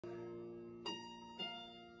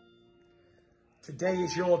Today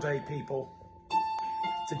is your day, people.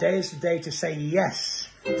 Today is the day to say yes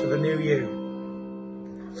to the new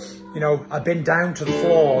you. You know, I've been down to the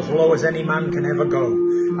floor as low as any man can ever go.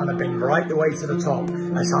 And I've been right the way to the top,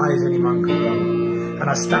 as high as any man can go. And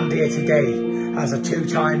I stand here today as a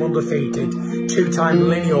two-time undefeated, two-time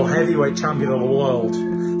lineal heavyweight champion of the world.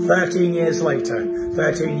 13 years later,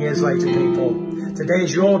 people. Today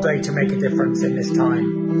is your day to make a difference in this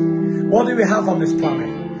time. What do we have on this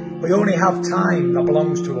planet? We only have time that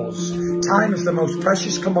belongs to us. Time is the most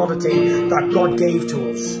precious commodity that God gave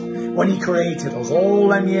to us. When he created us all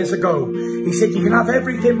them years ago, he said you can have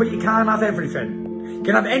everything, but you can't have everything. You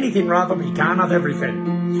can have anything rather, but you can't have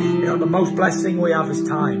everything. You know, the most blessed thing we have is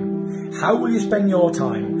time. How will you spend your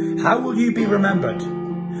time? How will you be remembered?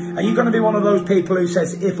 Are you going to be one of those people who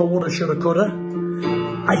says, if I woulda, shoulda, coulda?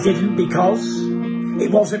 I didn't because?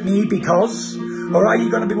 It wasn't me because? Or are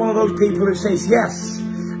you going to be one of those people who says, yes,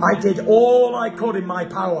 I did all I could in my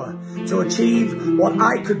power to achieve what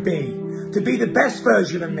I could be, to be the best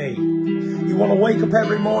version of me. You want to wake up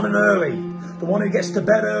every morning early. The one who gets to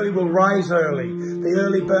bed early will rise early. The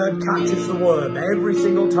early bird catches the worm every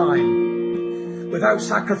single time. Without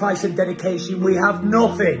sacrifice and dedication, we have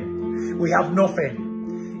nothing. We have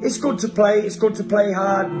nothing. It's good to play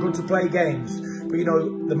hard and good to play games. But you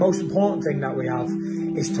know, the most important thing that we have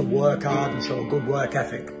is to work hard and show a good work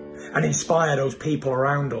ethic and inspire those people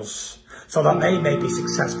around us so that they may be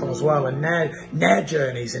successful as well in their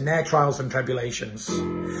journeys, in their trials and tribulations.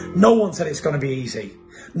 No one said it's going to be easy.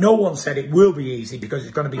 No one said it will be easy, because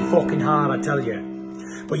it's going to be fucking hard, I tell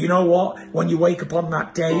you. But you know what? When you wake up on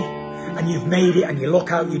that day and you've made it and you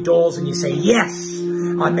look out your doors and you say, yes,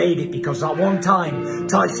 I made it, because that one time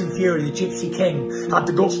Tyson Fury, the Gypsy King, had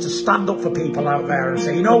the guts to stand up for people out there and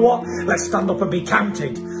say, you know what, let's stand up and be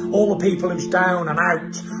counted. All the people who's down and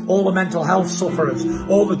out, all the mental health sufferers,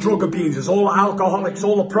 all the drug abusers, all the alcoholics,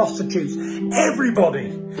 all the prostitutes,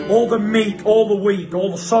 everybody, all the meek, all the weak,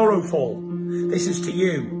 all the sorrowful. This is to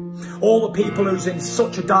you. All the people who's in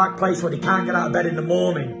such a dark place where they can't get out of bed in the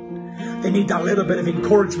morning. They need that little bit of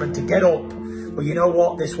encouragement to get up. Well, you know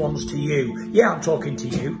what? This one's to you. Yeah, I'm talking to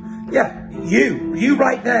you. Yeah, you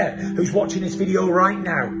right there who's watching this video right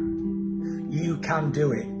now. You can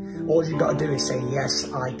do it. All you've got to do is say,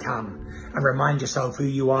 yes, I can. And remind yourself who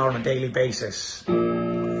you are on a daily basis.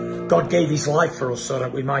 God gave his life for us so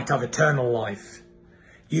that we might have eternal life.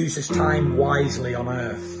 Use this time wisely on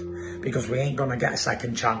earth, because we ain't going to get a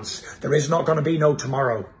second chance. There is not going to be no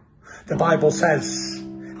tomorrow. The Bible says,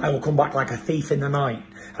 I will come back like a thief in the night,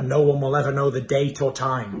 and no one will ever know the date or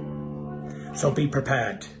time. So be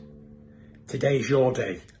prepared. Today's your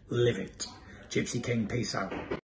day. Live it. Gypsy King, peace out.